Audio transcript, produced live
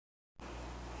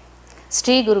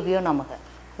Sri Gurubhyo Namaha.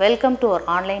 Welcome to our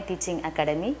online teaching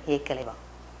academy, Ekaleva.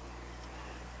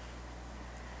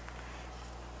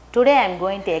 Today I am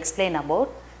going to explain about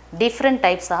different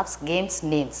types of games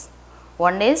names.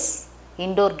 One is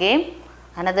indoor game,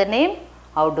 another name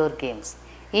outdoor games.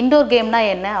 Indoor game na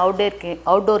enna,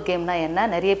 outdoor game na enna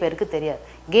nariya perukku theriyadhu.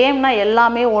 Game na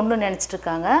ellame onnu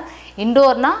nenichirukanga.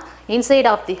 Indoor na inside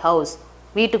of the house.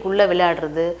 வீட்டுக்குள்ள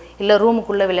விளையாடுறது இல்ல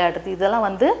ரூமுக்குள்ள விளையாடுறது இதெல்லாம்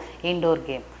வந்து indoor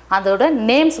game. அதோட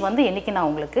names வந்து இன்னைக்கு நான்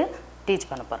உங்களுக்கு டீச்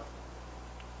பண்ண போறேன்.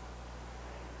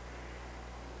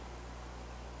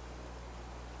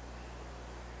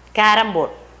 Carom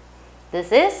board.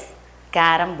 This is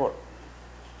carom board.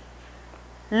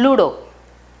 Ludo.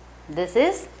 This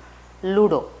is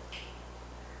Ludo.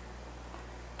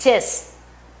 Chess.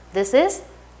 This is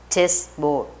chess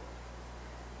board.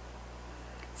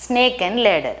 Snake and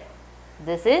ladder.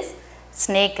 This is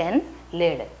snake and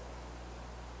ladder.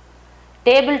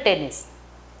 Table tennis.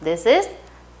 This is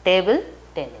table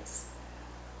tennis.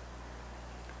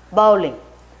 Bowling.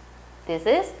 This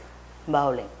is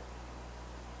bowling.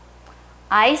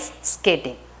 Ice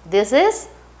skating. This is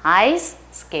ice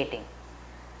skating.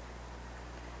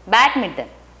 Badminton.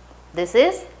 This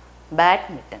is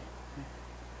badminton.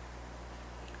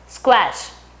 Squash.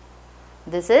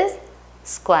 This is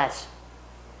squash.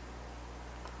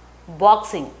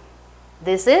 Boxing.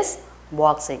 This is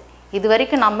boxing.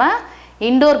 இதுவரைக்கும் நம்ம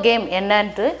indoor game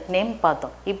என்னன்னு name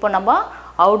பார்த்தோம். இப்போ நம்ம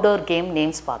outdoor game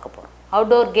names பார்க்க போறோம்.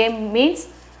 Outdoor game means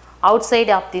outside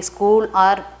of the school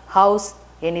or house,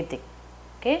 anything.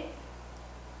 Okay?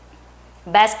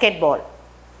 Basketball.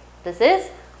 This is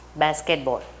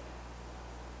basketball.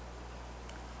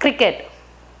 Cricket.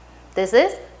 This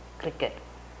is cricket.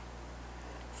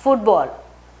 Football.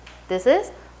 This is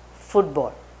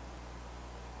football.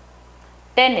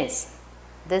 Tennis.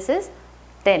 This is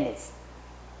tennis.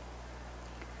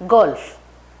 Golf.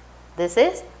 This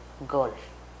is golf.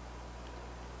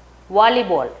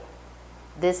 Volleyball.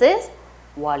 This is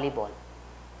volleyball.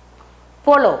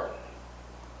 Polo.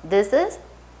 This is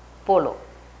polo.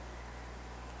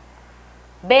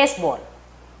 Baseball.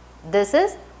 This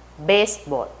is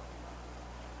baseball.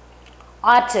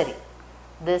 Archery.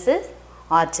 This is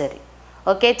archery.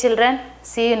 Okay children,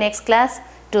 see you next class.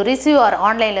 To receive our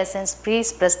online lessons, please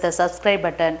press the subscribe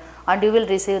button and you will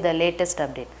receive the latest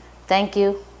update. Thank you.